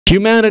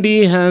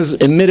Humanity has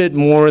emitted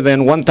more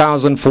than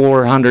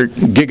 1,400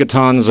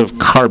 gigatons of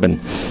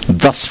carbon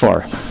thus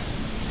far.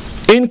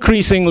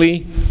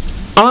 Increasingly,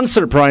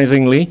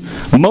 unsurprisingly,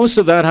 most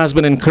of that has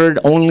been incurred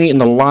only in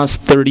the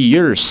last 30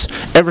 years,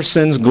 ever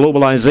since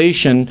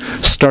globalization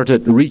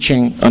started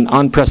reaching an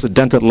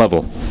unprecedented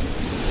level.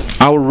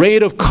 Our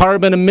rate of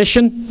carbon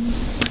emission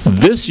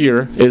this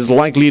year is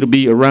likely to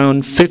be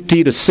around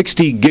 50 to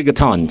 60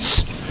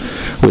 gigatons,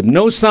 with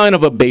no sign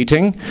of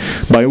abating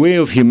by way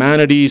of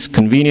humanity's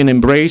convenient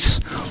embrace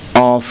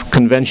of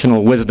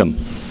conventional wisdom,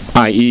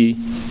 i.e.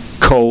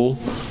 coal,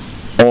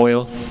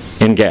 oil,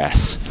 and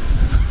gas.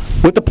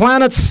 With the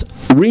planet's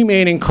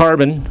remaining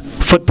carbon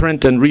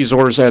footprint and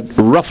resource at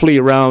roughly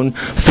around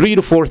 3,000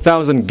 to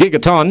 4,000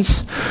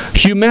 gigatons,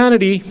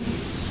 humanity,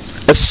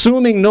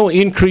 assuming no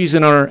increase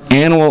in our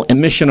annual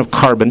emission of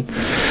carbon,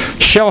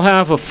 shall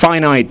have a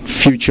finite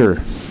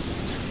future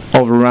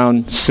of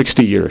around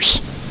 60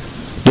 years.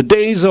 The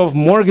days of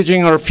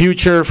mortgaging our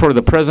future for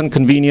the present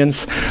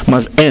convenience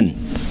must end.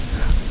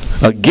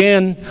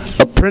 Again,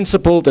 a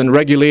principled and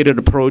regulated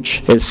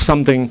approach is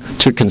something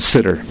to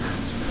consider.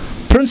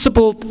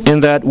 Principled in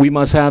that we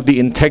must have the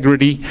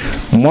integrity,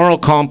 moral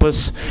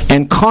compass,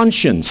 and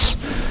conscience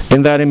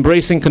in that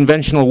embracing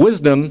conventional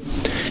wisdom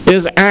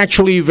is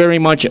actually very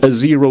much a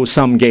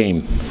zero-sum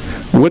game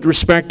with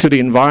respect to the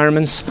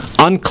environment's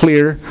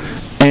unclear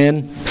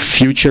and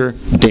future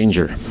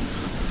danger.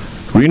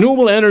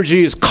 Renewable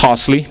energy is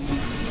costly,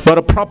 but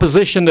a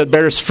proposition that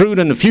bears fruit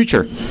in the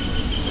future.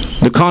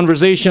 The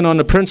conversation on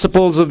the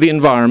principles of the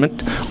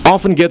environment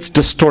often gets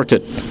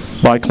distorted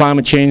by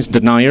climate change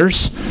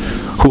deniers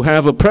who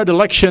have a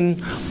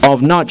predilection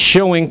of not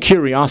showing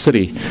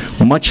curiosity,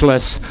 much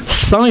less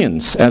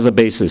science, as a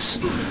basis.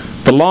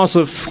 The loss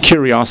of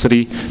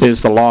curiosity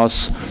is the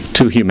loss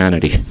to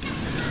humanity.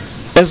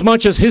 As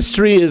much as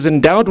history is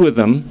endowed with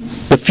them,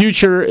 the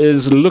future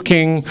is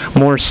looking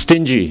more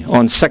stingy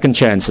on second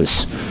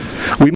chances. We